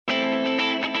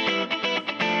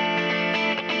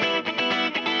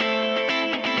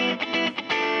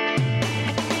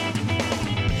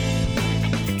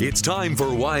It's time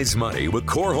for Wise Money with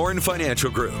Korhorn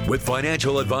Financial Group with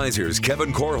financial advisors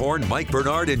Kevin Korhorn, Mike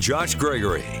Bernard, and Josh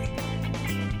Gregory.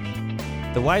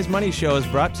 The Wise Money Show is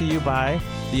brought to you by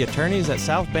the attorneys at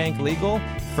South Bank Legal,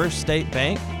 First State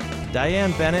Bank,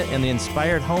 Diane Bennett and the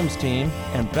Inspired Homes team,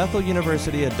 and Bethel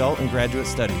University Adult and Graduate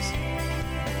Studies.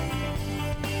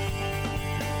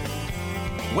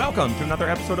 Welcome to another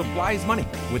episode of Wise Money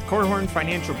with Korhorn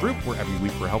Financial Group, where every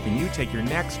week we're helping you take your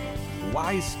next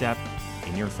wise step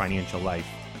in your financial life.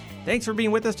 Thanks for being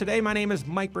with us today. My name is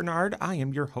Mike Bernard. I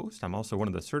am your host. I'm also one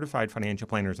of the certified financial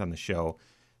planners on the show.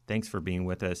 Thanks for being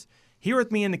with us. Here with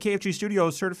me in the KFG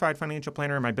studios, certified financial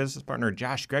planner and my business partner,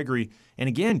 Josh Gregory. And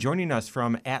again, joining us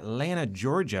from Atlanta,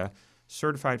 Georgia,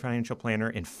 certified financial planner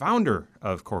and founder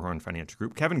of Korhorn Financial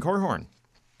Group, Kevin Korhorn.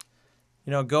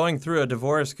 You know, going through a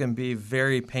divorce can be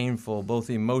very painful, both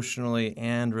emotionally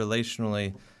and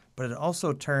relationally, but it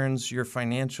also turns your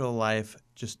financial life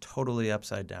just totally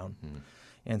upside down.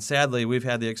 And sadly, we've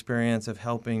had the experience of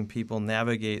helping people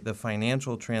navigate the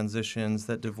financial transitions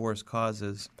that divorce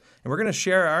causes. And we're going to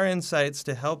share our insights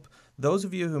to help those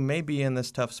of you who may be in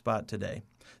this tough spot today.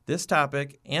 This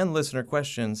topic and listener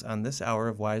questions on this hour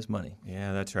of Wise Money.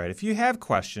 Yeah, that's right. If you have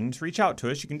questions, reach out to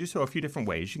us. You can do so a few different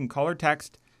ways. You can call or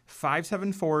text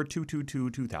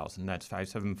 574-222-2000. That's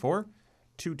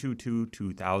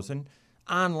 574-222-2000.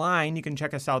 Online, you can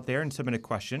check us out there and submit a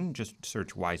question. Just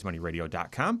search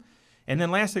wisemoneyradio.com. And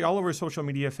then lastly, all over social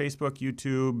media, Facebook,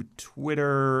 YouTube,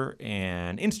 Twitter,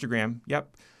 and Instagram.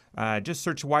 Yep. Just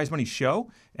search Wise Money Show,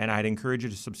 and I'd encourage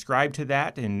you to subscribe to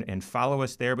that and follow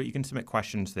us there, but you can submit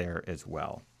questions there as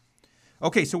well.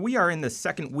 Okay, so we are in the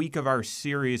second week of our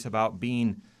series about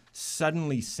being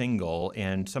suddenly single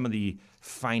and some of the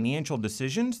financial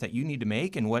decisions that you need to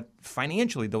make and what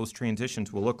financially those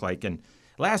transitions will look like. And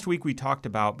last week we talked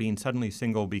about being suddenly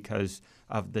single because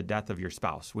of the death of your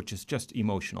spouse, which is just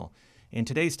emotional. And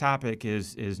today's topic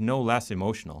is no less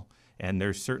emotional, and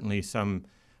there's certainly some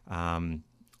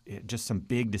just some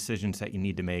big decisions that you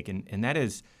need to make, and that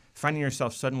is finding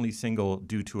yourself suddenly single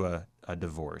due to a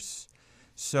divorce.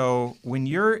 So when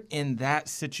you're in that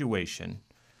situation,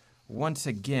 once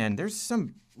again, there's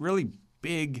some really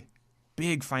big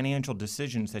financial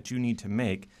decisions that you need to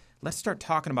make. Let's start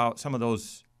talking about some of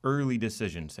those early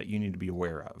decisions that you need to be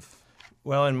aware of.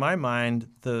 Well, in my mind,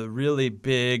 the really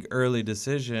big early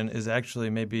decision is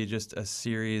actually maybe just a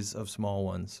series of small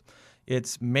ones.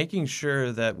 It's making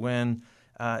sure that when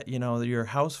your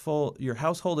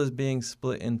household is being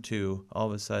split in two all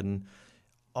of a sudden,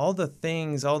 all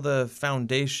the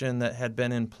foundation that had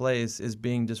been in place is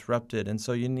being disrupted. And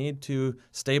so you need to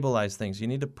stabilize things. You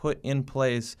need to put in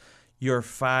place your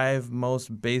 5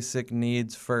 most basic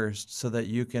needs first so that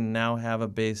you can now have a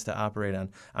base to operate on.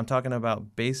 I'm talking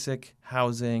about basic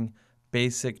housing,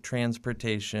 basic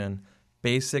transportation,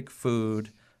 basic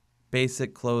food,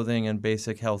 basic clothing, and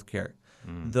basic health care.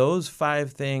 Those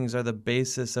 5 things are the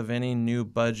basis of any new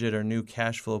budget or new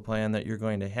cash flow plan that you're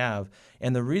going to have.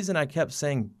 And the reason I kept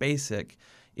saying basic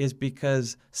is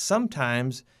because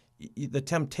sometimes the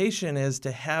temptation is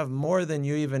to have more than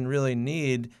you even really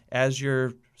need as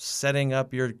you're setting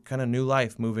up your kind of new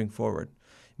life moving forward.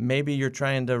 Maybe you're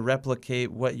trying to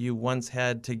replicate what you once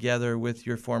had together with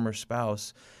your former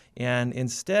spouse. And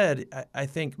instead, I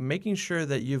think making sure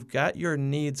that you've got your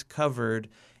needs covered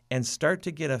and start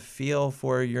to get a feel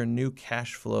for your new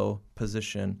cash flow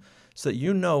position so that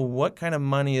you know what kind of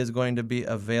money is going to be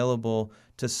available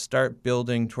to start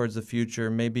building towards the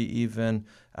future, maybe even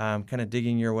kind of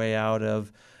digging your way out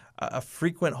of a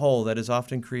frequent hole that is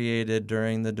often created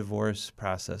during the divorce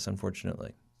process,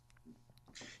 unfortunately.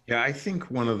 Yeah, I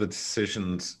think one of the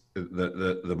decisions,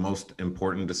 the most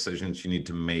important decisions you need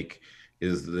to make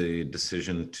is the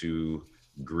decision to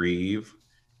grieve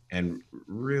and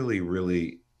really,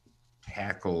 really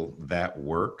tackle that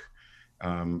work,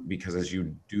 because as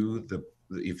you do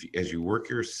as you work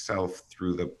yourself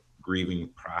through the grieving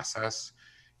process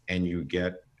and you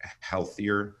get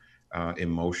healthier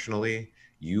emotionally,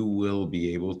 you will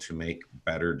be able to make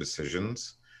better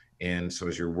decisions. And so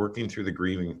as you're working through the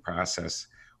grieving process,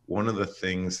 one of the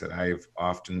things that I've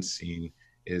often seen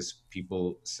is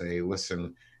people say,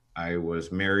 listen, I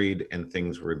was married and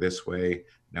things were this way.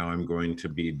 Now I'm going to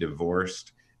be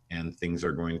divorced and things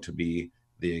are going to be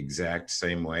the exact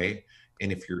same way.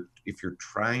 And if you're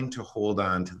trying to hold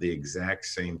on to the exact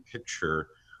same picture,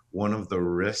 one of the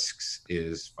risks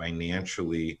is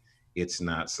financially it's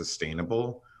not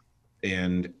sustainable.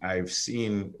 And I've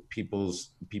seen people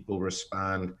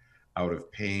respond out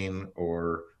of pain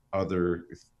or other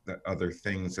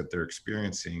things that they're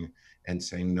experiencing and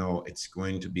saying, no, it's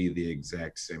going to be the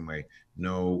exact same way.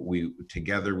 No, we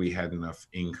had enough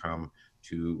income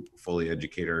to fully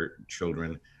educate our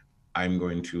children, I'm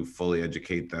going to fully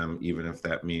educate them, even if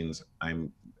that means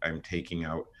I'm taking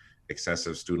out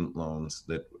excessive student loans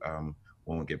that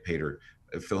won't get paid. Or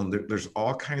Phil, there's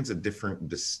all kinds of different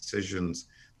decisions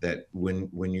that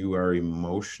when you are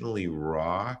emotionally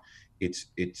raw, it's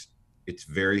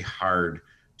very hard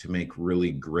to make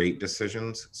really great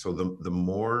decisions. So the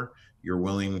more you're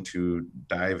willing to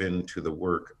dive into the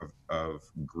work of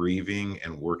grieving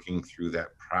and working through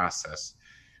that process,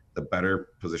 the better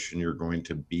position you're going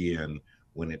to be in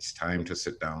when it's time to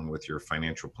sit down with your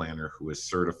financial planner who is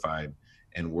certified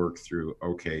and work through,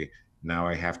 okay, now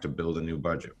I have to build a new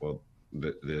budget. Well,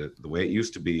 the way it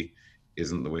used to be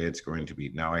isn't the way it's going to be.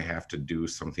 Now I have to do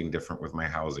something different with my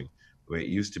housing. The way it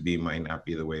used to be might not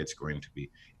be the way it's going to be.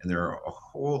 And there are a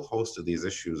whole host of these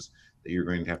issues that you're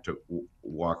going to have to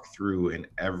walk through in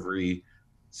every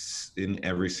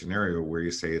scenario where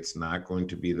you say it's not going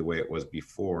to be the way it was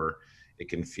before. It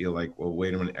can feel like, well,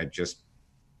 wait a minute, I just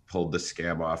pulled the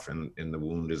scab off and the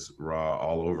wound is raw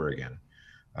all over again.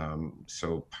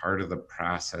 So part of the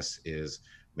process is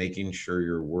making sure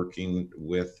you're working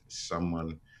with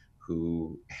someone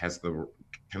who has the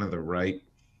kind of the right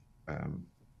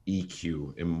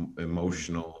EQ,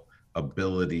 emotional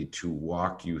ability to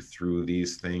walk you through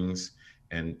these things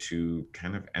and to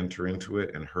kind of enter into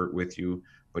it and hurt with you,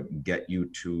 but get you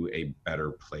to a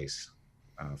better place,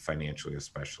 financially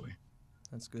especially.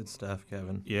 That's good stuff,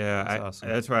 Kevin. Yeah, that's awesome.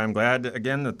 That's why I'm glad,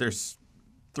 again, that there's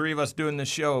three of us doing this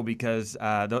show, because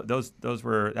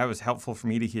that was helpful for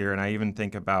me to hear. And I even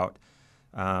think about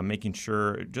making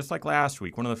sure, just like last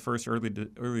week, one of the first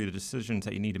early decisions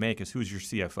that you need to make is who's your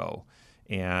CFO.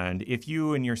 And if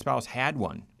you and your spouse had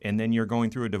one and then you're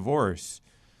going through a divorce,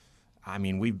 I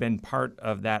mean, we've been part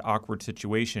of that awkward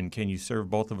situation. Can you serve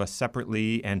both of us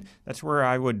separately? And that's where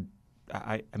I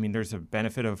mean, there's a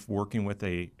benefit of working with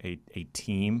a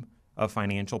team of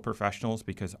financial professionals,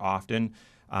 because often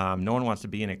no one wants to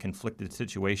be in a conflicted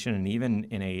situation, and even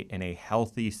in a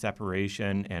healthy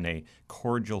separation and a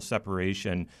cordial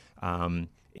separation,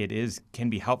 it can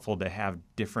be helpful to have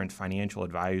different financial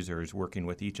advisors working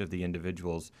with each of the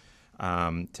individuals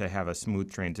to have a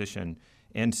smooth transition.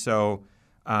 And so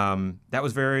that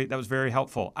was very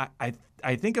helpful.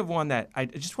 I think of one that I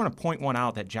just want to point one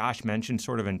out that Josh mentioned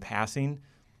sort of in passing,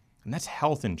 and that's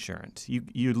health insurance.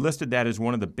 You listed that as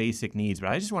one of the basic needs, but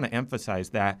I just want to emphasize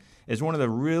that as one of the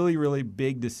really, really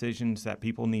big decisions that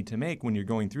people need to make when you're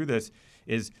going through this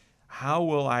is, how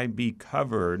will I be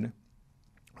covered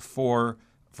for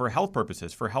health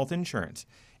purposes, for health insurance?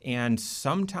 And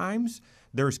sometimes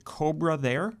there's COBRA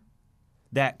there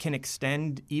that can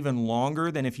extend even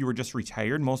longer than if you were just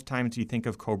retired. Most times you think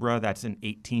of COBRA, that's an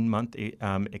 18-month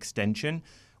extension.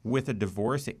 With a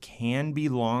divorce, it can be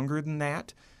longer than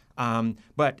that.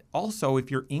 But also,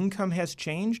 if your income has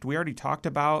changed, we already talked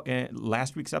about in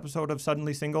last week's episode of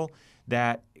Suddenly Single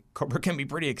that COBRA can be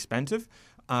pretty expensive.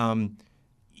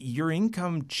 Your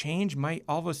income change might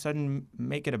all of a sudden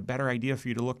make it a better idea for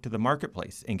you to look to the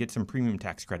marketplace and get some premium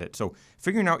tax credit. So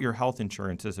figuring out your health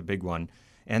insurance is a big one.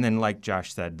 And then, like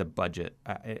Josh said, the budget.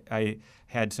 I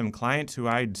had some clients who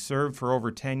I'd served for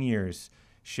over 10 years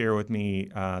share with me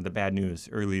the bad news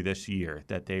early this year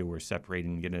that they were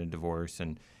separating and getting a divorce.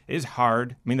 And it is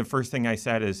hard. I mean, the first thing I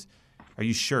said is, are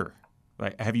you sure?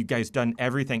 Like, have you guys done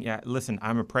everything? Yeah, listen,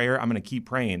 I'm a prayer. I'm going to keep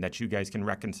praying that you guys can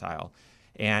reconcile.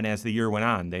 And as the year went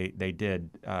on, they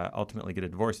did ultimately get a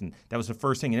divorce. And that was the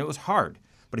first thing. And it was hard.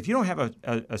 But if you don't have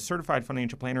a certified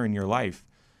financial planner in your life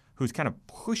who's kind of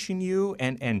pushing you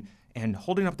and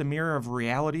holding up the mirror of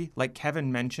reality, like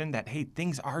Kevin mentioned, that, hey,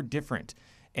 things are different.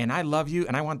 And I love you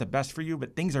and I want the best for you,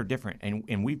 but things are different.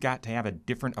 And we've got to have a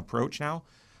different approach now.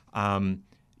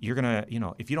 You're going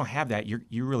to, if you don't have that,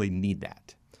 you really need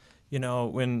that.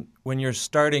 When you're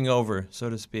starting over, so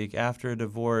to speak, after a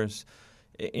divorce,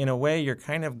 in a way, you're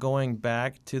kind of going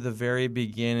back to the very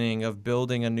beginning of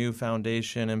building a new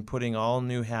foundation and putting all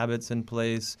new habits in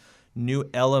place, new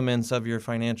elements of your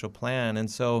financial plan.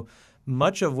 And so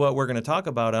much of what we're going to talk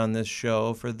about on this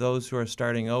show for those who are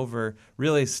starting over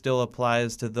really still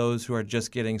applies to those who are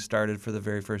just getting started for the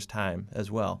very first time as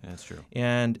well. That's true.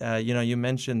 And, you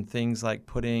mentioned things like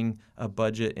putting a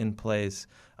budget in place.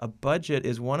 A budget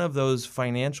is one of those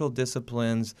financial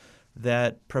disciplines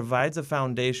that provides a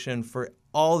foundation for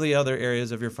all the other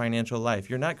areas of your financial life.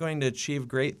 You're not going to achieve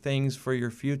great things for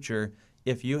your future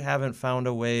if you haven't found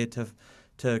a way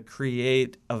to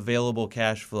create available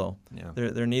cash flow. Yeah.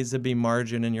 There needs to be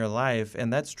margin in your life,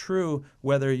 and that's true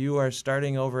whether you are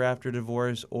starting over after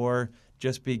divorce or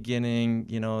just beginning,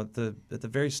 at the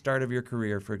very start of your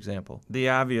career, for example? The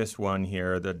obvious one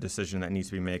here, the decision that needs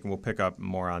to be made, and we'll pick up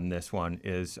more on this one,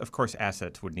 is, of course,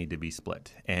 assets would need to be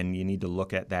split. And you need to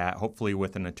look at that, hopefully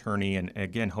with an attorney. And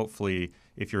again, hopefully,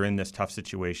 if you're in this tough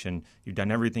situation, you've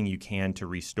done everything you can to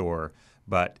restore.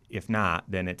 But if not,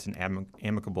 then it's an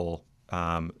amicable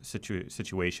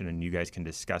situation, and you guys can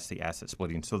discuss the asset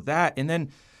splitting. So that,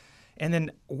 and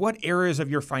then what areas of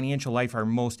your financial life are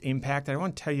most impacted? I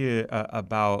want to tell you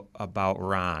about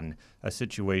Ron, a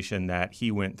situation that he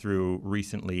went through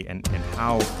recently, and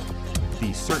how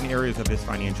the certain areas of his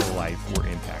financial life were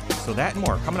impacted. So that and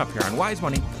more coming up here on Wise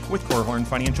Money with Korhorn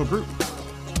Financial Group.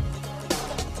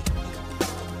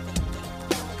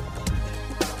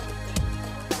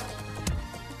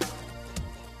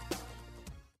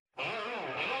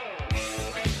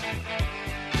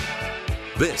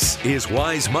 This is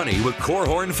Wise Money with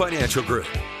Korhorn Financial Group.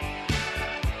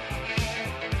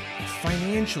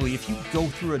 Financially, if you go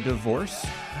through a divorce,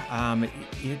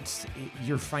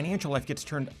 your financial life gets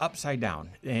turned upside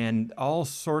down, and all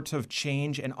sorts of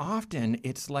change, and often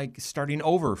it's like starting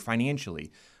over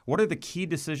financially. What are the key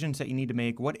decisions that you need to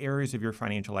make? What areas of your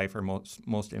financial life are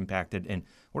most impacted? And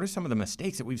what are some of the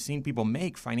mistakes that we've seen people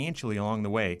make financially along the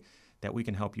way that we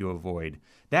can help you avoid?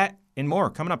 That and more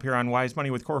coming up here on Wise Money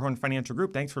with Korhorn Financial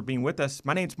Group. Thanks for being with us.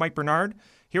 My name's Mike Bernard.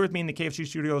 Here with me in the KFC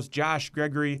studios, Josh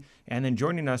Gregory, and then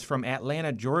joining us from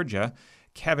Atlanta, Georgia,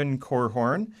 Kevin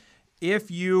Korhorn.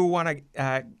 If you want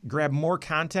to grab more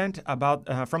content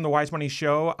about from the Wise Money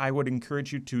Show, I would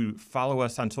encourage you to follow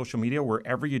us on social media,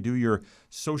 wherever you do your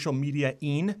social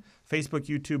media-ing. Facebook,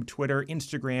 YouTube, Twitter,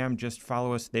 Instagram. Just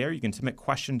follow us there. You can submit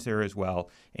questions there as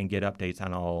well and get updates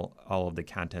on all of the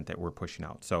content that we're pushing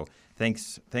out. So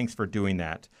thanks for doing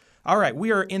that. All right,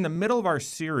 we are in the middle of our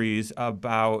series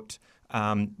about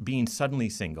being suddenly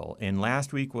single. And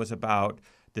last week was about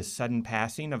the sudden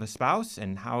passing of a spouse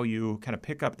and how you kind of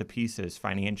pick up the pieces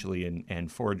financially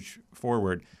and forge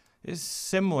forward. It's a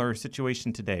similar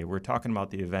situation today. We're talking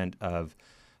about the event of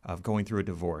going through a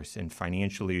divorce and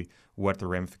financially what the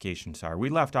ramifications are. We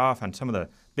left off on some of the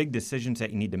big decisions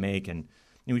that you need to make, and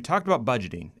we talked about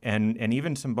budgeting and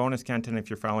even some bonus content. If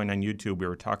you're following on YouTube, we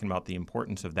were talking about the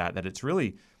importance of that it's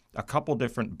really a couple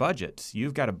different budgets.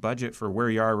 You've got a budget for where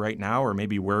you are right now, or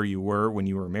maybe where you were when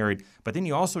you were married, but then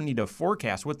you also need to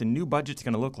forecast what the new budget's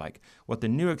going to look like, what the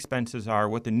new expenses are,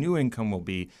 what the new income will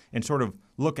be, and sort of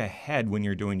look ahead when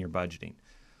you're doing your budgeting.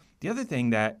 The other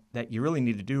thing that you really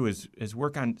need to do is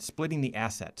work on splitting the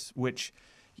assets, which,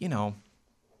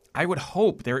 I would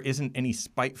hope there isn't any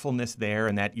spitefulness there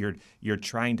and that you're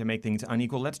trying to make things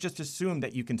unequal. Let's just assume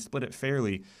that you can split it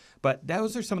fairly. But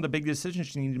those are some of the big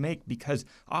decisions you need to make, because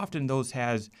often those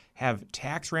have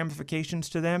tax ramifications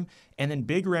to them, and then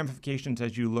big ramifications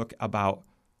as you look about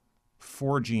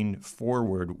forging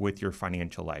forward with your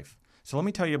financial life. So let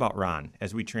me tell you about Ron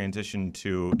as we transition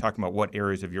to talking about what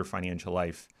areas of your financial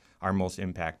life are most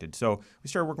impacted. So we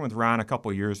started working with Ron a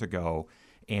couple years ago,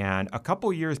 and a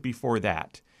couple years before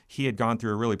that, he had gone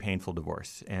through a really painful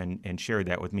divorce and shared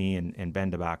that with me and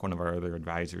Ben DeBach, one of our other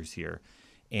advisors here.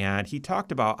 And he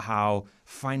talked about how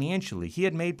financially he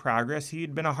had made progress. He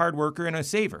had been a hard worker and a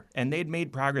saver, and they'd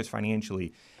made progress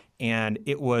financially. And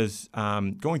it was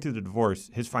going through the divorce,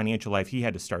 his financial life, he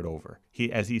had to start over.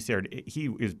 As he said,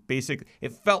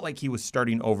 it felt like he was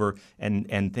starting over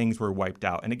and things were wiped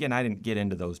out. And again, I didn't get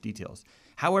into those details.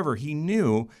 However, he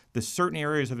knew the certain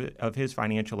areas of his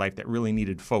financial life that really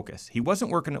needed focus. He wasn't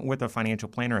working with a financial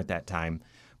planner at that time,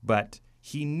 but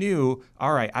he knew,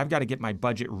 all right, I've got to get my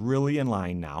budget really in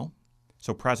line now.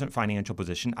 So present financial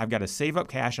position, I've got to save up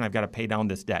cash and I've got to pay down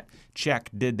this debt. Check,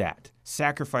 did that.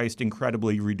 Sacrificed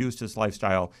incredibly, reduced his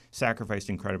lifestyle, sacrificed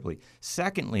incredibly.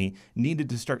 Secondly, needed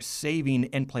to start saving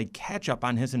and play catch up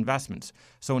on his investments.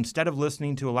 So instead of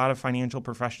listening to a lot of financial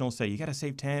professionals say, you got to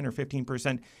save 10 or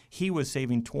 15%, he was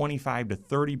saving 25 to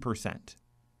 30%.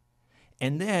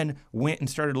 And then went and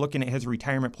started looking at his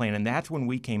retirement plan, and that's when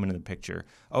we came into the picture.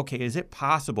 Okay, is it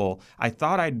possible? I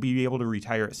thought I'd be able to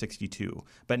retire at 62,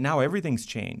 but now everything's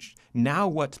changed. Now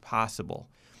what's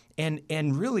possible? And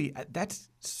really,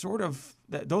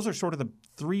 those are sort of the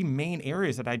three main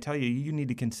areas that I tell you need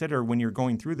to consider when you're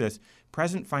going through this.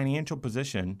 Present financial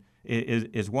position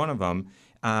is one of them,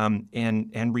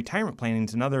 and retirement planning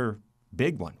is another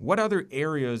big one. What other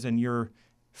areas in your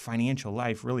financial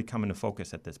life really come into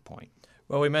focus at this point?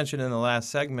 Well, we mentioned in the last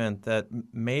segment that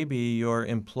maybe your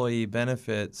employee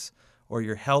benefits or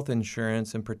your health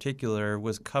insurance in particular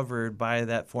was covered by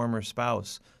that former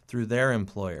spouse through their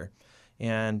employer.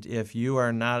 And if you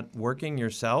are not working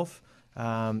yourself,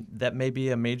 that may be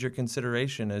a major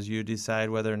consideration as you decide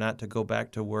whether or not to go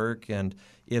back to work. And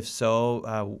if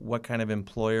so, what kind of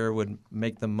employer would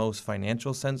make the most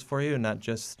financial sense for you, not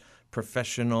just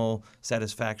professional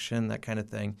satisfaction, that kind of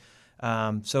thing.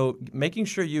 So making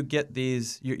sure you get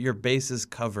your bases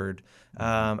covered,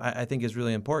 I think is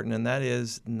really important, and that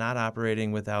is not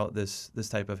operating without this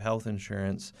type of health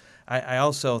insurance. I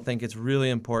also think it's really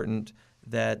important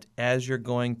that as you're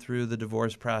going through the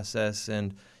divorce process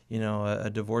and a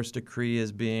divorce decree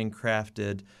is being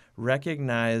crafted,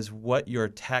 recognize what your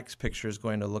tax picture is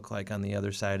going to look like on the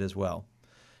other side as well.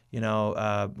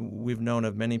 We've known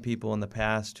of many people in the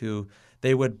past who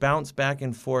they would bounce back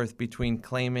and forth between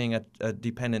claiming a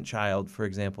dependent child, for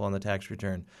example, on the tax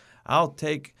return. I'll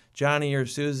take Johnny or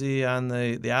Susie on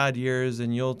the odd years,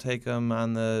 and you'll take them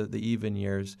on the even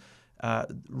years.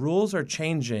 Rules are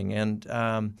changing, and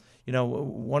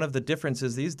one of the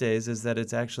differences these days is that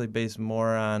it's actually based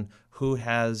more on who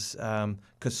has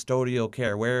custodial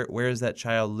care. Where is that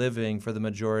child living for the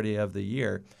majority of the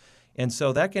year? And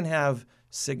so that can have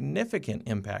significant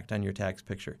impact on your tax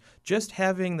picture. Just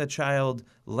having the child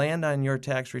land on your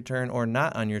tax return or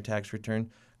not on your tax return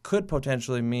could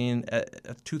potentially mean a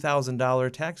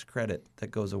 $2,000 tax credit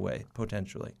that goes away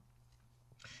potentially.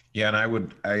 Yeah,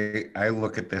 and I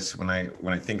look at this when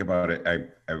I think about it.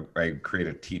 I create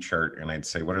a T-chart and I'd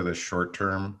say what are the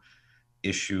short-term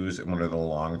issues and what are the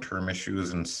long-term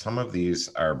issues, and some of these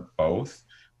are both.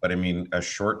 But I mean, a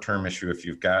short-term issue, if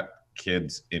you've got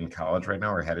kids in college right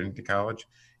now or heading to college,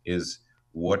 is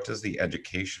what does the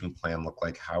education plan look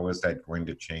like? How is that going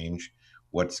to change?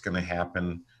 What's going to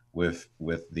happen with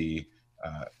the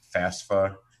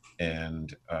FAFSA,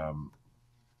 and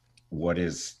what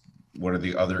are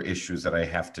the other issues that I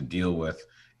have to deal with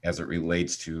as it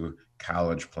relates to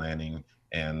college planning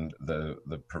and the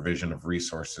provision of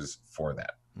resources for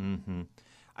that? Mm-hmm.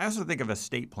 I also think of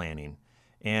estate planning.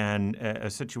 And a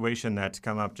situation that's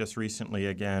come up just recently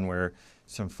again, where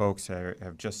some folks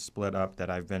have just split up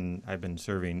that I've been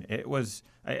serving. It was,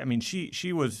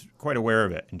 she was quite aware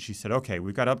of it, and she said, "Okay,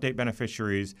 we've got to update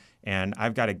beneficiaries, and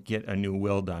I've got to get a new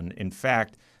will done." In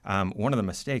fact, one of the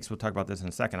mistakes, we'll talk about this in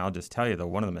a second. I'll just tell you though,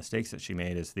 one of the mistakes that she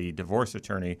made is the divorce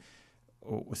attorney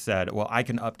said, "Well, I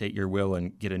can update your will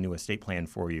and get a new estate plan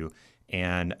for you."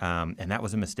 And that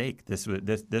was a mistake. This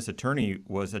attorney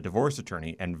was a divorce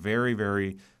attorney and very,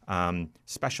 very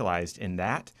specialized in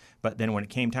that. But then when it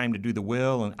came time to do the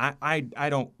will, and I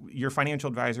don't, your financial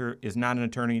advisor is not an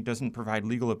attorney, doesn't provide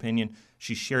legal opinion.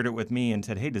 She shared it with me and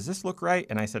said, "Hey, does this look right?"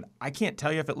 And I said, "I can't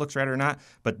tell you if it looks right or not,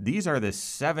 but these are the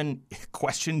 7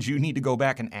 questions you need to go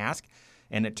back and ask."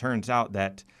 And it turns out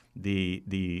that the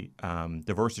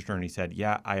divorce attorney said,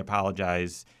 "Yeah, I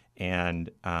apologize," and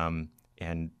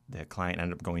the client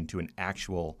ended up going to an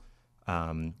actual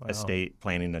estate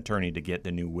planning attorney to get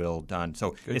the new will done.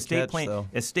 So estate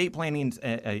planning is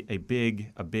a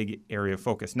big area of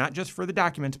focus, not just for the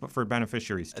documents, but for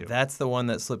beneficiaries too. That's the one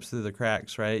that slips through the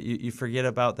cracks, right? You forget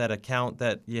about that account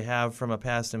that you have from a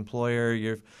past employer.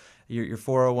 Your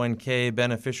 401k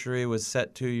beneficiary was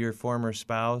set to your former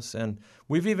spouse. And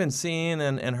we've even seen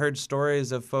and heard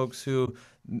stories of folks who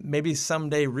maybe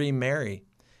someday remarry.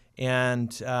 And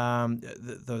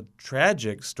the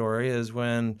tragic story is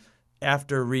when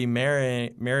after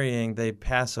remarrying, they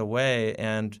pass away,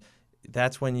 and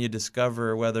that's when you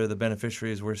discover whether the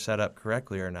beneficiaries were set up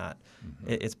correctly or not.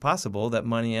 Mm-hmm. It's possible that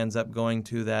money ends up going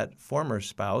to that former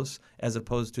spouse as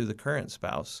opposed to the current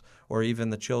spouse, or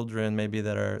even the children maybe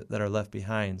that are left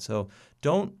behind. So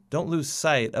don't lose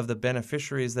sight of the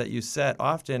beneficiaries that you set.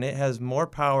 Often it has more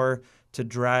power to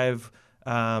drive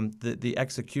the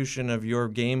execution of your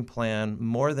game plan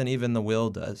more than even the will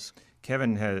does.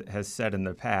 Kevin has said in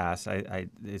the past,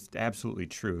 it's absolutely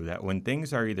true, that when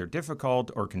things are either difficult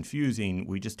or confusing,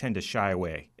 we just tend to shy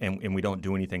away and we don't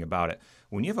do anything about it.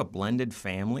 When you have a blended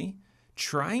family,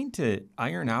 trying to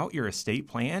iron out your estate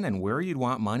plan and where you'd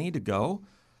want money to go,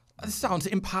 this sounds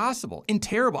impossible and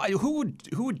terrible. Who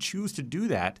would choose to do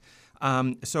that?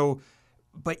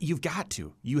 But you've got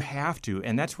to. You have to.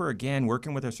 And that's where, again,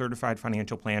 working with a certified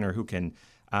financial planner who can,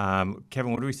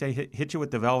 Kevin, what do we say? Hit you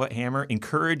with the velvet hammer,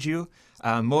 encourage you,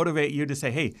 motivate you to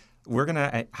say, "Hey,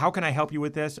 how can I help you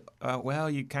with this?" Well,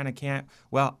 you kind of can't.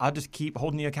 Well, I'll just keep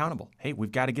holding you accountable. Hey,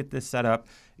 we've got to get this set up.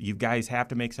 You guys have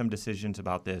to make some decisions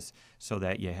about this so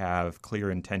that you have clear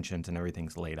intentions and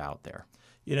everything's laid out there.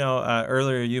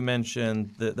 Earlier you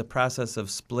mentioned the process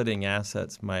of splitting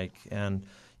assets, Mike, and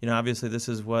obviously this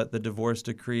is what the divorce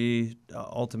decree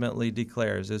ultimately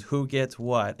declares, is who gets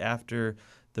what after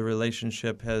the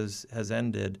relationship has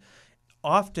ended.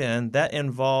 Often that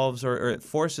involves or it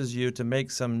forces you to make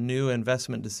some new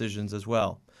investment decisions as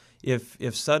well.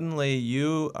 If suddenly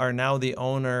you are now the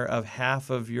owner of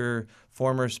half of your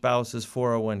former spouse's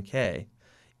 401k,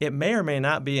 it may or may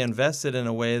not be invested in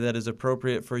a way that is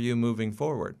appropriate for you moving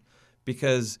forward,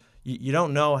 because you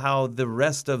don't know how the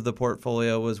rest of the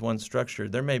portfolio was once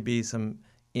structured. There may be some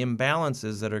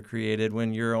imbalances that are created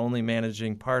when you're only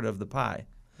managing part of the pie.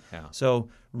 Yeah. So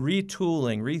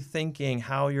retooling, rethinking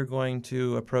how you're going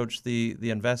to approach the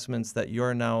investments that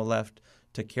you're now left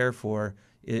to care for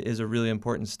is a really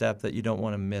important step that you don't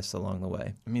want to miss along the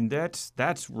way. I mean,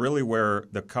 that's really where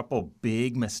the couple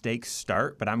big mistakes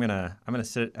start. But I'm gonna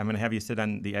have you sit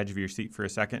on the edge of your seat for a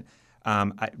second.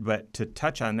 But to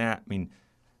touch on that, I mean,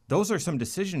 those are some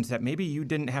decisions that maybe you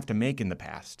didn't have to make in the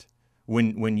past.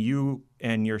 When you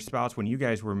and your spouse, when you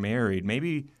guys were married,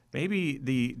 maybe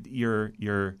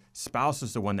your spouse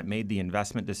is the one that made the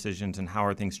investment decisions and how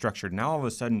are things structured. Now all of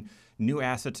a sudden, new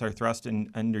assets are thrust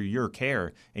under your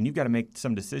care, and you've got to make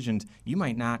some decisions. You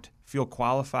might not feel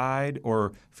qualified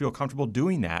or feel comfortable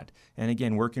doing that. And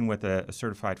again, working with a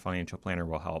certified financial planner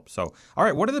will help. So, all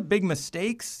right, what are the big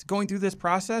mistakes going through this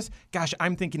process? Gosh,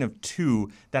 I'm thinking of two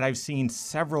that I've seen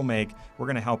several make. We're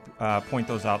going to help point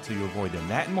those out so you avoid them.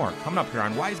 That and more coming up here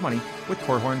on Wise Money with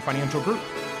Korhorn Financial Group.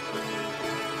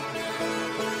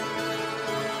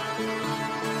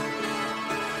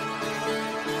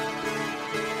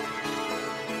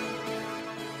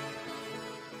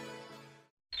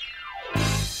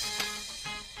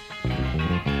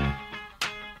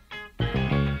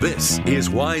 This is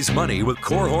Wise Money with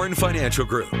Korhorn Financial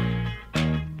Group.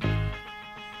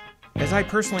 As I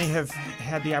personally have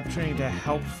had the opportunity to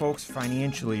help folks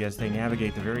financially as they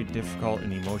navigate the very difficult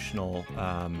and emotional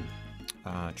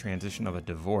transition of a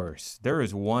divorce, there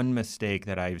is one mistake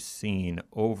that I've seen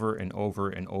over and over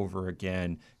and over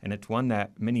again, and it's one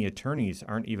that many attorneys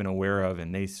aren't even aware of,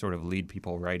 and they sort of lead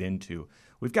people right into.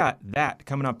 We've got that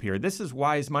coming up here. This is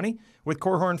Wise Money with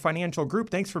Korhorn Financial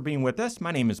Group. Thanks for being with us.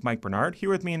 My name is Mike Bernard. Here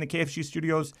with me in the KFG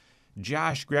studios,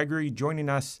 Josh Gregory, joining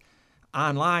us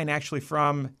online, actually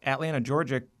from Atlanta,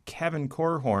 Georgia, Kevin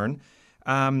Korhorn.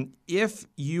 If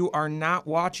you are not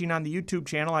watching on the YouTube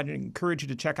channel, I'd encourage you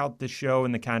to check out the show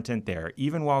and the content there.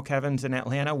 Even while Kevin's in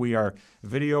Atlanta, we are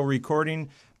video recording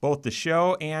both the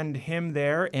show and him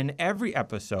there, and every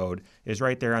episode is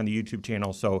right there on the YouTube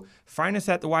channel. So find us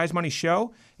at The Wise Money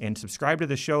Show and subscribe to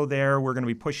the show there. We're going to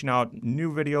be pushing out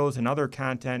new videos and other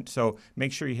content, so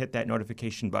make sure you hit that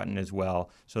notification button as well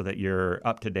so that you're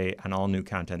up to date on all new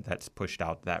content that's pushed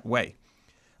out that way.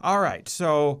 All right,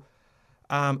 so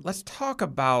let's talk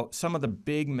about some of the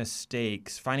big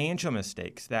mistakes, financial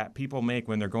mistakes that people make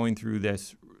when they're going through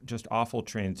this just awful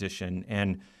transition.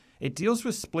 And it deals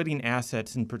with splitting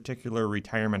assets, in particular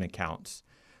retirement accounts.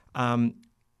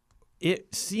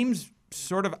 It seems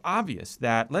sort of obvious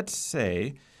that, let's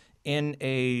say, in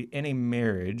a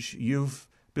marriage, you've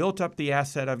built up the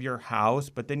asset of your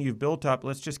house, but then you've built up,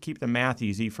 let's just keep the math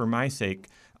easy for my sake,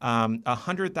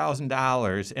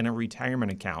 $100,000 in a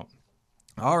retirement account.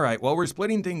 All right, well, we're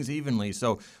splitting things evenly,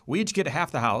 so we each get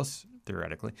half the house,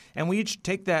 theoretically, and we each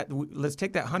take that, let's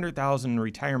take that $100,000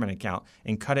 retirement account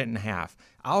and cut it in half.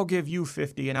 I'll give you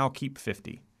 50 and I'll keep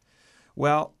 50.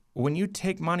 Well, when you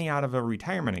take money out of a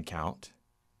retirement account,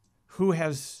 who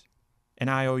has an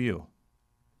IOU?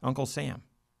 Uncle Sam.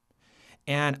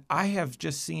 And I have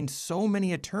just seen so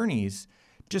many attorneys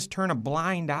just turn a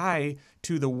blind eye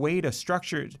to the way to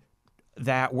structure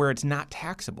that where it's not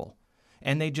taxable.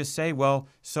 And they just say, well,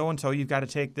 so-and-so, you've got to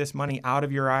take this money out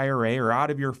of your IRA or out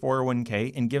of your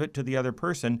 401k and give it to the other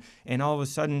person. And all of a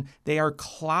sudden, they are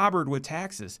clobbered with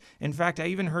taxes. In fact, I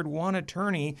even heard one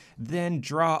attorney then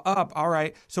draw up, all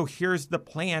right, so here's the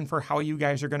plan for how you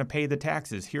guys are going to pay the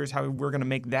taxes. Here's how we're going to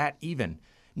make that even.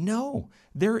 No,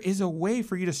 there is a way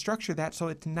for you to structure that so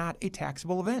it's not a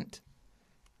taxable event.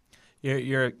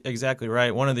 You're exactly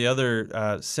right. One of the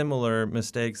other similar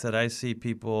mistakes that I see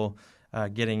people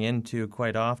getting into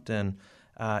quite often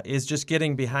is just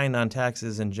getting behind on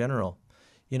taxes in general.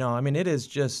 You know, I mean, it is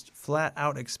just flat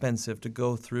out expensive to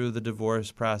go through the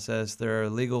divorce process. There are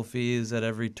legal fees at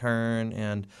every turn,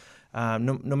 and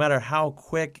no matter how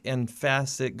quick and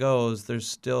fast it goes, there's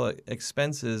still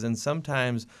expenses. And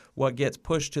sometimes what gets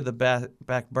pushed to the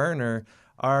back burner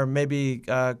are maybe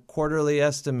quarterly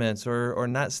estimates or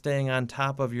not staying on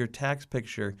top of your tax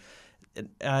picture.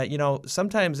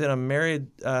 Sometimes in a married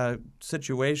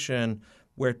situation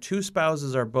where two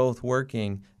spouses are both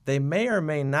working, they may or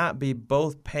may not be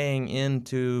both paying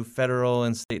into federal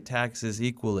and state taxes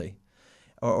equally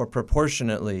or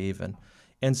proportionately even.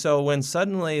 And so when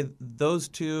suddenly those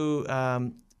two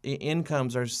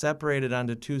incomes are separated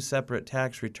onto two separate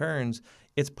tax returns,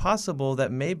 it's possible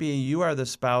that maybe you are the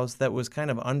spouse that was kind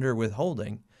of under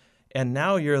withholding. And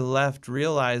now you're left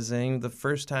realizing the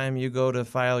first time you go to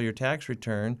file your tax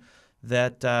return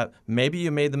that maybe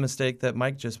you made the mistake that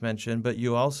Mike just mentioned, but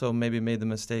you also maybe made the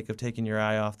mistake of taking your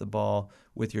eye off the ball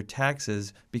with your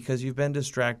taxes because you've been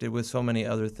distracted with so many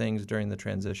other things during the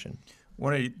transition.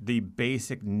 One of the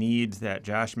basic needs that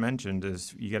Josh mentioned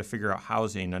is you got to figure out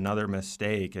housing. Another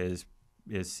mistake is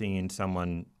seeing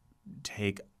someone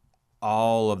take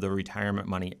all of the retirement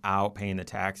money out, paying the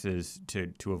taxes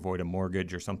to avoid a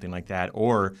mortgage or something like that,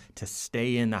 or to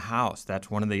stay in the house. That's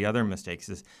one of the other mistakes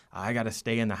is I got to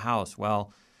stay in the house.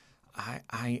 Well,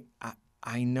 I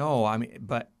know,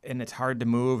 and it's hard to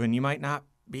move, and you might not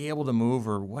be able to move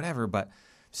or whatever, but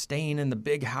staying in the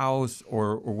big house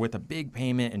or with a big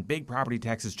payment and big property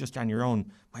taxes just on your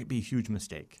own might be a huge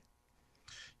mistake.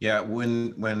 Yeah,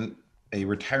 when a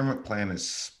retirement plan is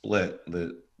split,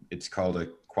 it's called a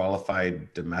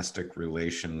qualified domestic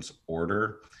relations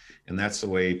order, and that's the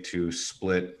way to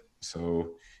split.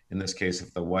 So in this case,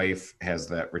 if the wife has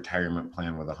that retirement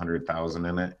plan with $100,000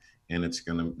 in it, and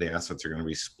the assets are going to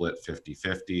be split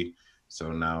 50-50.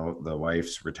 So now the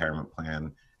wife's retirement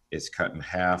plan is cut in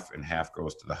half, and half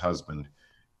goes to the husband.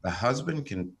 The husband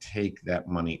can take that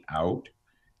money out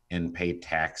and pay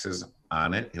taxes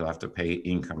on it. He'll have to pay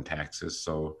income taxes,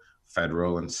 so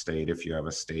federal and state if you have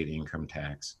a state income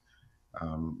tax.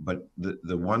 But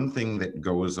the one thing that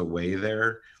goes away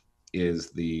there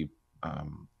is the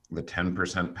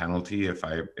 10% penalty if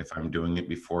I'm doing it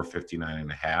before 59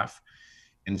 and a half.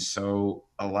 And so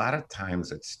a lot of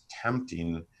times it's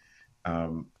tempting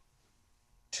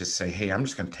to say, hey, I'm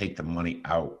just going to take the money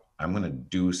out. I'm going to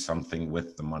do something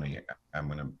with the money. I'm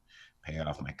going to pay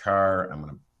off my car. I'm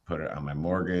going to put it on my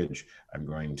mortgage. I'm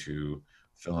going to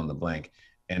fill in the blank.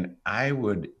 And I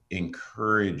would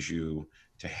encourage you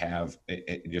to have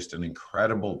just an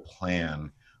incredible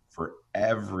plan for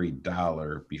every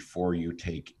dollar before you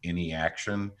take any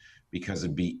action, because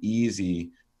it'd be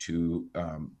easy to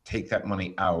take that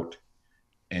money out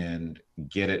and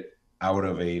get it out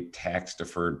of a tax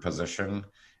deferred position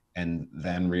and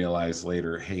then realize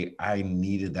later, hey, I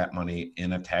needed that money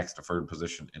in a tax deferred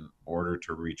position in order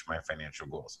to reach my financial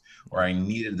goals, or I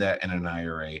needed that in an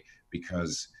IRA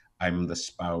because I'm the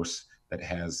spouse that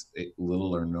has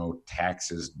little or no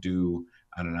taxes due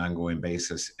on an ongoing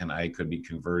basis, and I could be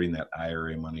converting that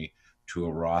IRA money to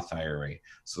a Roth IRA.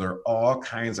 So there are all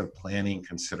kinds of planning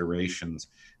considerations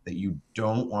that you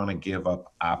don't want to give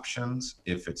up options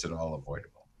if it's at all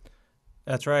avoidable.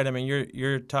 That's right. I mean,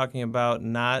 you're talking about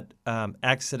not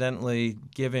accidentally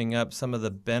giving up some of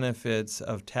the benefits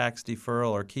of tax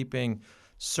deferral or keeping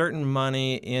certain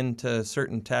money into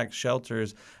certain tax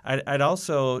shelters. I'd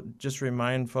also just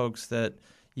remind folks that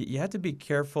you have to be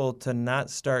careful to not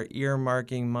start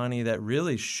earmarking money that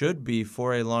really should be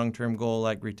for a long-term goal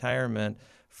like retirement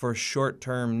for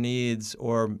short-term needs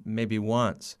or maybe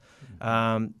wants.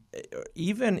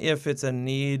 Even if it's a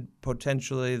need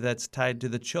potentially that's tied to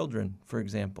the children, for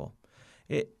example.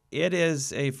 It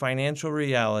is a financial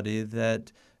reality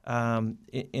that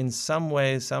in some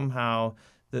way, somehow,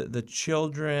 the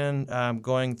children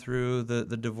going through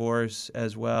the divorce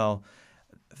as well,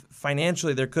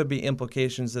 financially there could be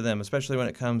implications to them, especially when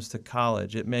it comes to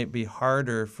college. It may be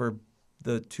harder for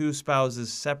the two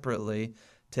spouses separately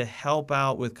to help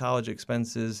out with college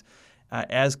expenses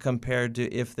as compared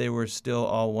to if they were still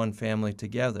all one family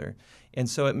together. And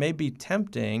so it may be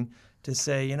tempting to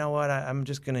say, you know what, I'm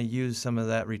just going to use some of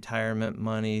that retirement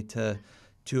money to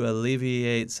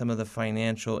alleviate some of the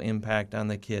financial impact on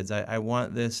the kids. I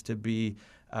want this to be,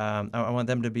 I want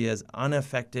them to be as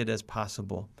unaffected as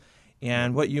possible.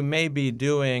 And what you may be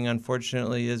doing,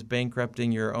 unfortunately, is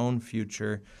bankrupting your own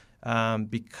future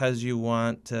because you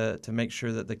want to make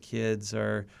sure that the kids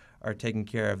are taken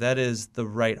care of. That is the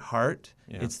right heart.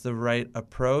 Yeah. It's the right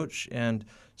approach. And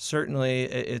certainly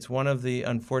it's one of the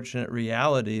unfortunate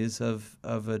realities of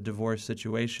a divorce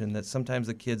situation that sometimes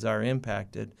the kids are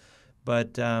impacted.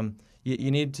 But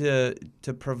you need to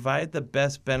provide the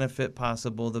best benefit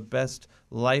possible, the best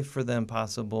life for them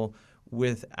possible,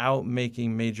 without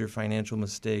making major financial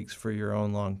mistakes for your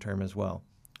own long term as well.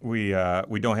 We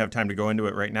don't have time to go into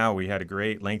it right now. We had a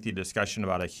great lengthy discussion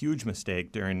about a huge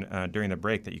mistake during the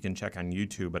break that you can check on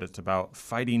YouTube. But it's about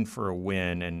fighting for a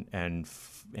win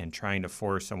and trying to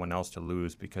force someone else to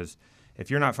lose. Because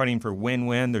if you're not fighting for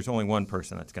win-win, there's only one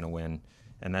person that's going to win,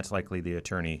 and that's likely the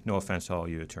attorney. No offense to all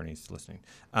you attorneys listening.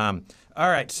 All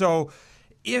right. So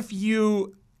if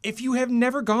you have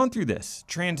never gone through this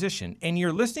transition and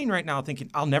you're listening right now thinking,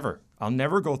 I'll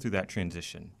never go through that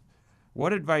transition,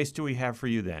 what advice do we have for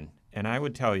you then? And I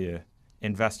would tell you,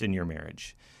 invest in your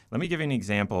marriage. Let me give you an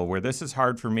example where this is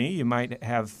hard for me. You might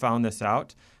have found this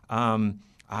out.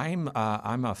 I'm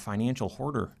a financial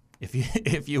hoarder,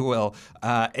 if you will.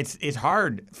 It's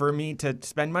hard for me to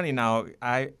spend money now.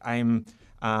 I'm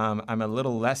a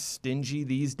little less stingy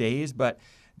these days, but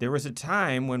there was a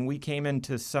time when we came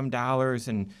into some dollars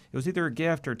and it was either a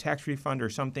gift or tax refund or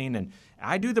something, and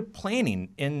I do the planning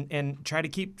and try to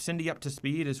keep Cindy up to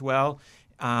speed as well.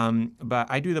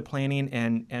 But I do the planning,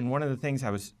 and one of the things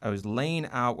I was laying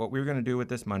out what we were going to do with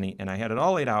this money, and I had it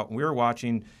all laid out, and we were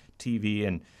watching TV,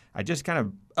 and I just kind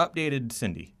of updated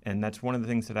Cindy, and that's one of the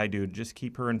things that I do to just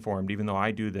keep her informed, even though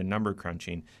I do the number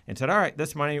crunching, and said, all right,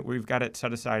 this money, we've got it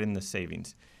set aside in the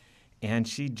savings. And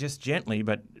she just gently,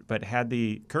 but had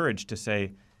the courage to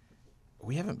say,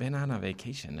 we haven't been on a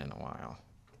vacation in a while.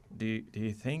 Do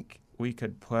you think we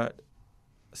could put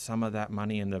some of that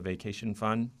money in the vacation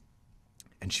fund?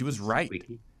 And she was right.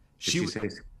 Squeaky. Did she say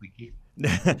squeaky?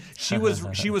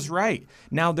 She was right.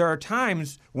 Now, there are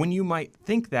times when you might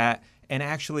think that, and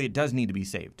actually it does need to be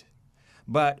saved.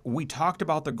 But we talked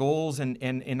about the goals and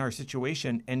in our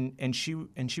situation, and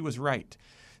she was right.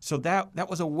 So that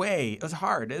was a way. It was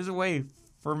hard. It was a way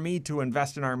for me to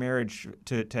invest in our marriage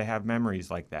to have memories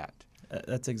like that.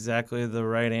 That's exactly the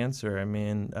right answer. I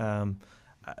mean,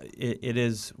 it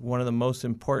is one of the most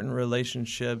important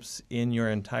relationships in your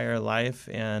entire life,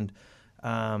 and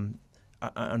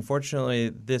unfortunately,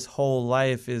 this whole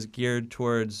life is geared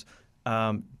towards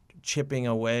chipping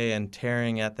away and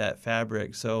tearing at that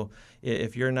fabric. So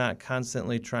if you're not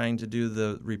constantly trying to do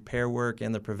the repair work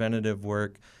and the preventative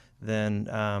work, then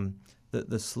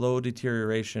the slow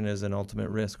deterioration is an ultimate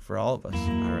risk for all of us.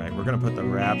 All right, we're going to put the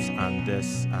wraps on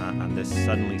this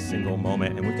suddenly single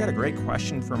moment, and we've got a great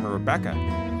question from Rebecca.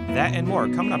 That and more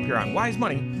coming up here on Wise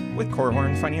Money with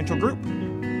Korhorn Financial Group.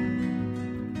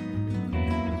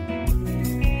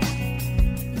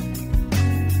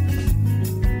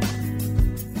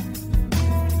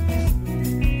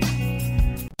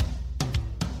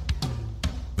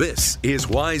 This is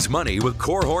Wise Money with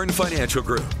Korhorn Financial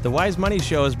Group. The Wise Money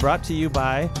Show is brought to you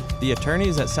by the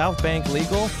attorneys at South Bank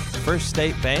Legal, First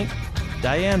State Bank,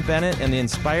 Diane Bennett and the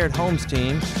Inspired Homes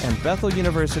team, and Bethel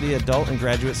University Adult and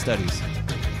Graduate Studies.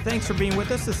 Thanks for being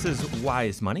with us. This is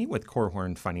Wise Money with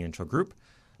Korhorn Financial Group.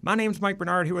 My name's Mike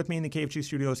Bernard. Here with me in the KFG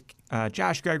studios,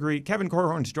 Josh Gregory. Kevin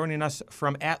Korhorn's joining us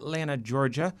from Atlanta,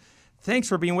 Georgia. Thanks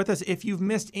for being with us. If you've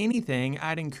missed anything,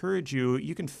 I'd encourage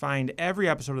you can find every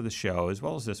episode of the show, as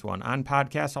well as this one, on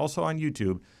podcast, also on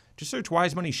YouTube. Just search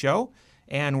Wise Money Show,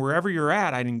 and wherever you're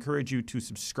at, I'd encourage you to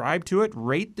subscribe to it,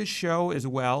 rate the show as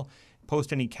well,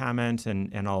 post any comments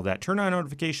and all that. Turn on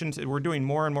notifications. We're doing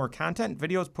more and more content,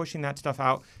 videos, pushing that stuff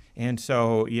out, and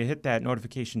so you hit that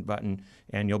notification button,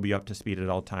 and you'll be up to speed at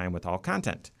all time with all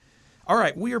content. All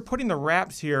right, we are putting the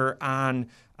wraps here on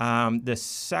the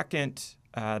second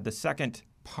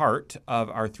part of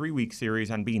our 3-week series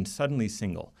on being suddenly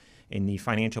single and the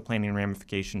financial planning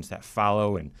ramifications that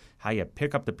follow and how you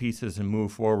pick up the pieces and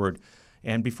move forward.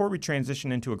 And before we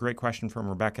transition into a great question from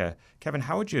Rebecca, Kevin,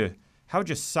 how would you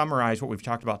summarize what we've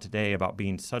talked about today about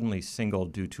being suddenly single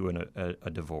due to a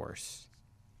divorce?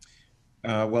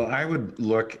 Well, I would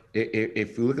look,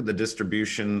 if you look at the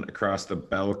distribution across the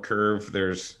bell curve,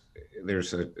 there's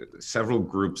several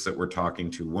groups that we're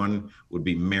talking to. One would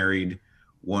be married.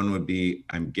 One would be,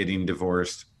 I'm getting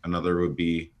divorced. Another would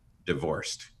be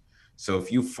divorced. So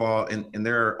if you fall, and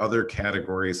there are other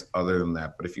categories other than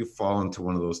that, but if you fall into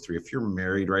one of those three, if you're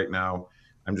married right now,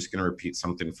 I'm just going to repeat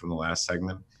something from the last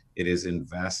segment. It is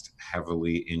invest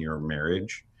heavily in your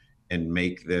marriage and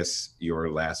make this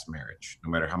your last marriage. No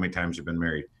matter how many times you've been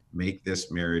married, make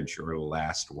this marriage your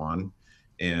last one.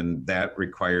 And that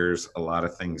requires a lot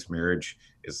of things. Marriage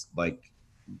is like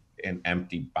an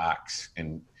empty box,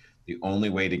 and the only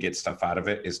way to get stuff out of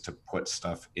it is to put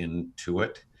stuff into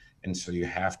it. And so you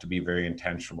have to be very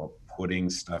intentional about putting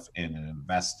stuff in and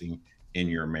investing in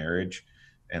your marriage.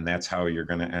 And that's how you're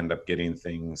going to end up getting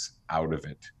things out of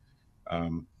it.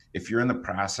 If you're in the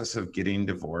process of getting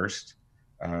divorced,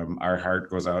 our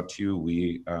heart goes out to you.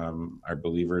 We are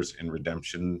believers in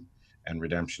redemption and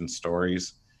redemption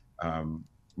stories.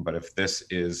 But if this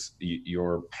is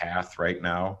your path right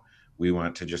now, we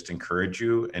want to just encourage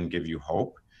you and give you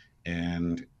hope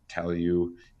and tell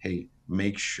you, hey,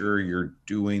 make sure you're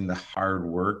doing the hard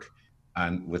work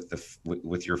on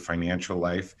with your financial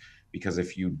life, because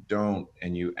if you don't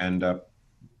and you end up,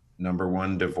 number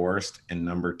one, divorced, and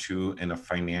number two, in a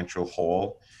financial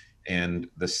hole, and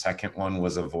the second one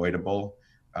was avoidable,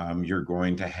 you're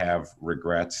going to have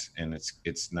regrets, and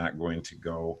it's not going to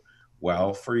go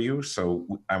well for you. So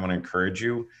I want to encourage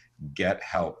you, get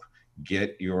help,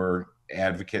 get your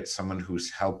advocate, someone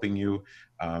who's helping you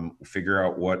figure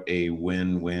out what a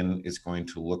win-win is going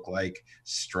to look like.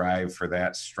 Strive for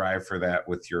that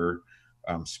with your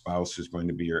spouse, who's going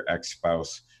to be your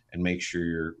ex-spouse, and make sure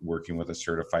you're working with a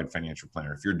certified financial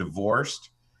planner. If you're divorced,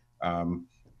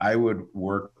 I would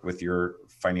work with your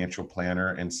financial planner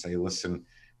and say, listen,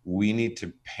 we need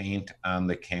to paint on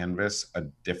the canvas a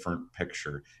different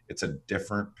picture. It's a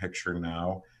different picture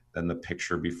now than the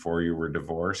picture before you were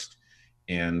divorced.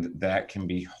 And that can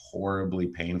be horribly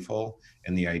painful.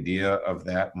 And the idea of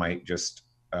that might just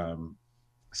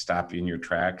stop you in your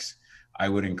tracks. I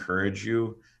would encourage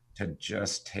you to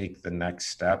just take the next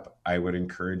step. I would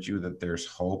encourage you that there's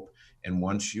hope. And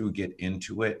once you get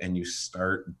into it and you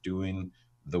start doing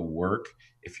the work,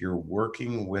 if you're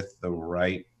working with the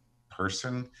right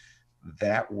person,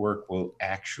 that work will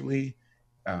actually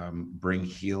bring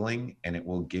healing, and it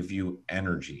will give you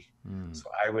energy. So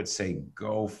I would say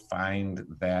go find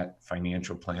that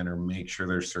financial planner, make sure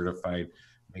they're certified,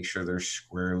 make sure they're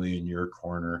squarely in your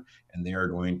corner, and they are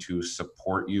going to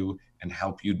support you and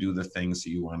help you do the things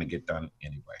that you want to get done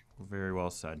anyway. Very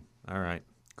well said. All right.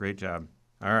 Great job.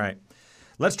 All right.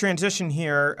 Let's transition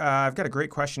here. I've got a great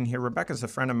question here. Rebecca's a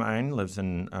friend of mine, lives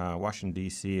in Washington,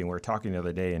 D.C., and we were talking the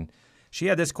other day, and she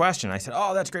had this question. I said,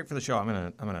 "Oh, that's great for the show.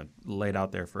 I'm gonna lay it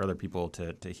out there for other people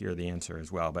to hear the answer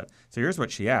as well." But so here's what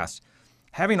she asked: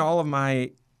 having all of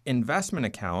my investment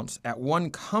accounts at one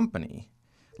company,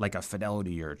 like a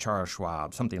Fidelity or Charles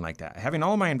Schwab, something like that, having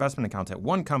all my investment accounts at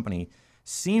one company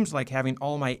seems like having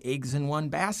all my eggs in one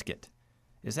basket.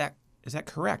 Is that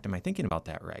correct? Am I thinking about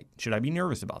that right? Should I be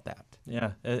nervous about that?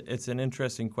 Yeah, it's an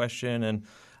interesting question, and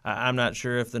I'm not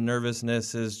sure if the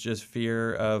nervousness is just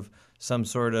fear of some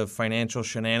sort of financial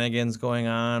shenanigans going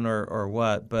on or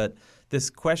what, but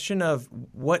this question of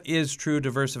what is true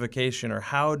diversification, or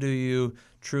how do you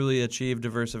truly achieve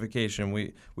diversification?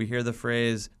 We hear the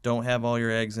phrase, don't have all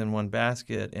your eggs in one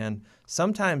basket, and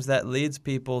sometimes that leads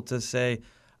people to say,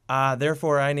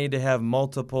 therefore I need to have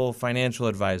multiple financial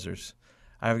advisors.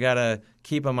 I've got to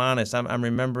keep them honest. I'm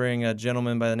remembering a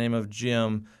gentleman by the name of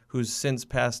Jim who's since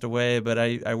passed away, but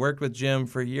I worked with Jim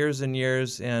for years and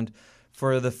years, and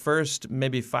for the first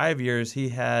maybe 5 years, he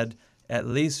had at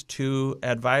least 2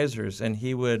 advisors, and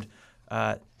he would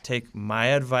take my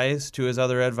advice to his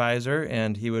other advisor,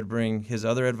 and he would bring his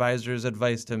other advisor's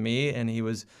advice to me, and he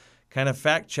was kind of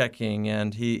fact-checking,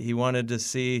 and he wanted to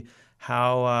see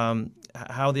how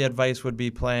the advice would be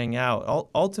playing out.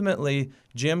 Ultimately,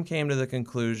 Jim came to the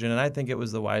conclusion, and I think it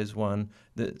was the wise one,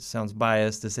 that sounds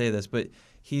biased to say this, but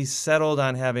he settled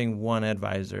on having one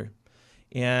advisor.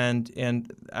 And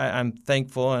I'm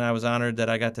thankful, and I was honored that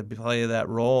I got to play that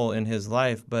role in his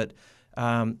life. But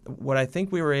what I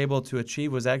think we were able to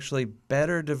achieve was actually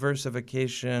better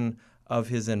diversification of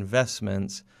his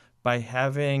investments by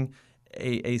having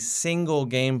a single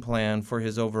game plan for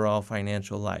his overall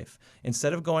financial life.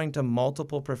 Instead of going to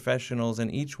multiple professionals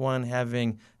and each one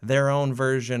having their own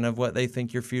version of what they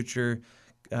think your future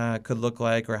could look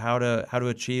like, or how to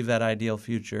achieve that ideal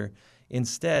future,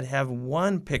 instead have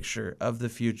one picture of the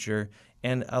future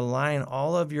and align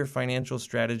all of your financial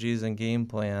strategies and game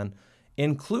plan,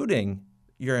 including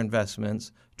your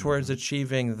investments, towards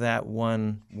achieving that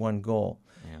one goal.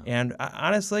 Yeah. And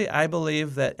honestly, I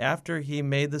believe that after he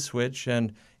made the switch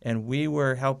and we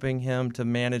were helping him to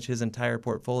manage his entire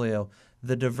portfolio,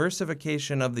 the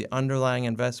diversification of the underlying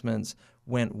investments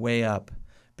went way up,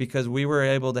 because we were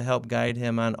able to help guide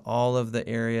him on all of the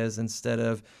areas, instead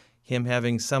of him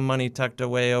having some money tucked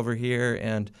away over here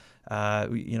and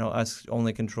us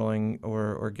only controlling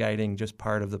or guiding just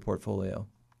part of the portfolio.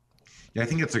 Yeah, I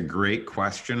think it's a great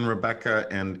question, Rebecca.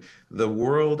 And the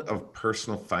world of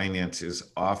personal finance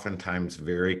is oftentimes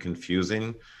very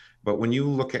confusing. But when you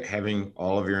look at having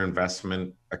all of your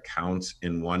investment accounts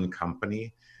in one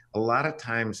company, a lot of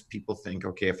times people think,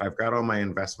 okay, if I've got all my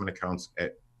investment accounts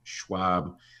at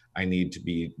Schwab, I need to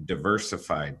be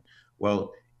diversified.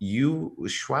 Well,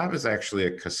 Schwab is actually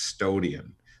a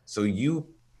custodian. So you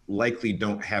likely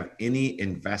don't have any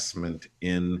investment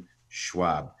in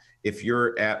Schwab. If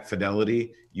you're at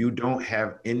Fidelity, you don't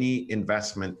have any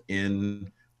investment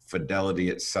in Fidelity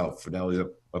itself. Fidelity is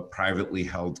a privately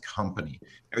held company.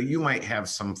 Now, you might have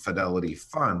some Fidelity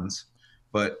funds,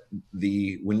 but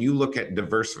when you look at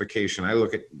diversification,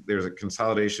 there's a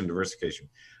consolidation diversification.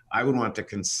 I would want to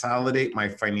consolidate my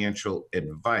financial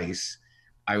advice.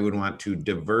 I would want to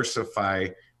diversify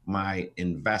my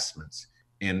investments.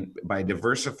 And by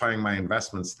diversifying my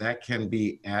investments, that can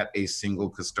be at a single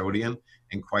custodian.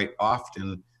 And quite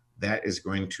often, that is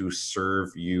going to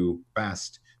serve you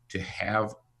best to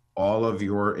have all of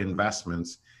your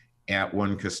investments at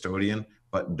one custodian,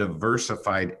 but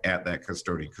diversified at that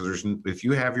custodian. Because if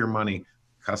you have your money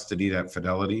custodied at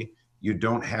Fidelity, you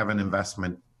don't have an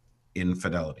investment in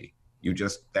Fidelity.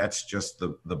 That's just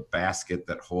the basket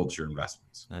that holds your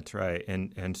investments. That's right.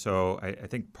 And so I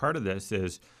think part of this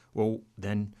is, well,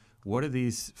 then what do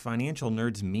these financial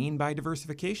nerds mean by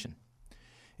diversification?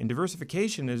 And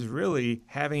diversification is really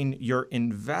having your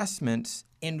investments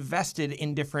invested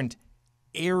in different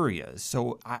areas.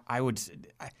 So I would say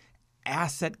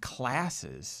asset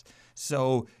classes.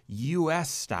 So U.S.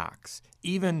 stocks,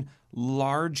 even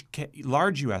large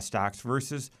U.S. stocks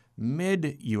versus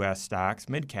mid-U.S. stocks,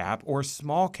 mid-cap, or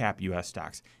small-cap U.S.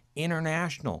 stocks,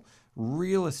 international,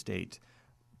 real estate,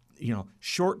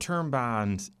 short-term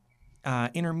bonds,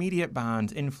 intermediate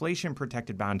bonds,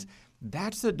 inflation-protected bonds.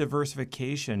 That's the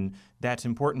diversification that's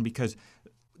important, because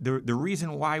the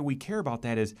reason why we care about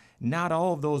that is not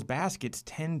all of those baskets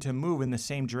tend to move in the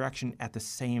same direction at the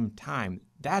same time.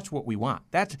 That's what we want.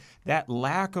 That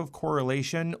lack of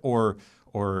correlation or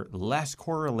less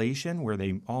correlation where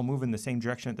they all move in the same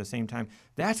direction at the same time,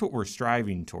 that's what we're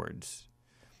striving towards.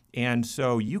 And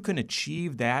so you can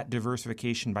achieve that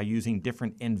diversification by using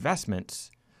different investments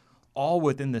all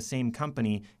within the same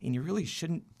company, and you really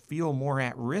shouldn't feel more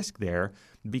at risk there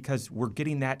because we're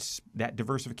getting that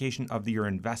diversification of your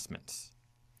investments.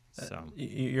 So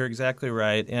you're exactly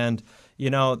right. And,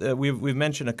 we've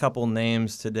mentioned a couple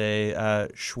names today,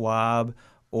 Schwab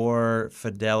or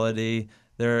Fidelity.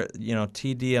 They're,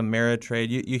 TD Ameritrade.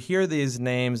 You hear these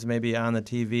names maybe on the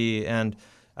TV, and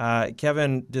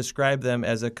Kevin described them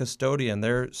as a custodian.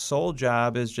 Their sole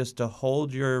job is just to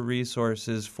hold your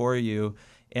resources for you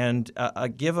and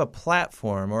give a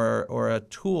platform or a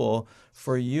tool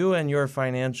for you and your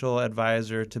financial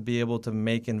advisor to be able to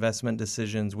make investment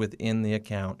decisions within the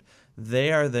account.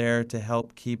 They are there to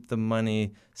help keep the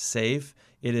money safe.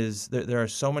 There are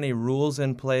so many rules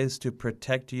in place to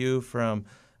protect you from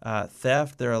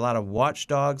theft. There are a lot of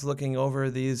watchdogs looking over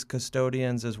these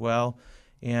custodians as well.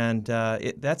 And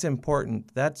that's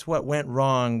important. That's what went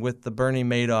wrong with the Bernie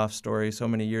Madoff story so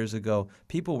many years ago.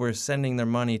 People were sending their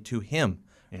money to him,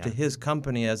 to his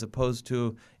company, as opposed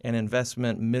to an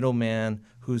investment middleman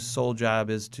whose sole job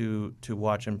is to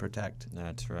watch and protect.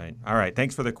 That's right. All right.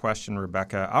 Thanks for the question,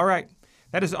 Rebecca. All right.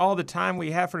 That is all the time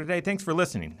we have for today. Thanks for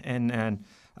listening. And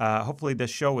hopefully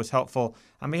this show was helpful.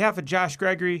 On behalf of Josh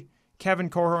Gregory, Kevin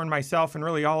Korhorn, myself, and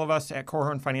really all of us at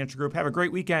Korhorn Financial Group, have a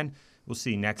great weekend. We'll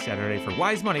see you next Saturday for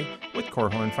Wise Money with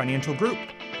Korhorn Financial Group.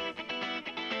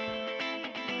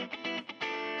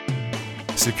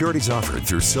 Securities offered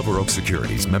through Silver Oak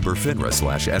Securities, member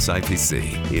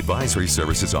FINRA/SIPC. Advisory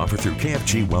services offered through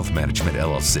KFG Wealth Management,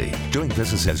 LLC. Doing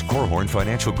business as Korhorn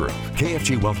Financial Group.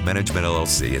 KFG Wealth Management,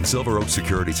 LLC and Silver Oak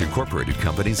Securities Incorporated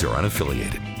companies are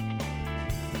unaffiliated.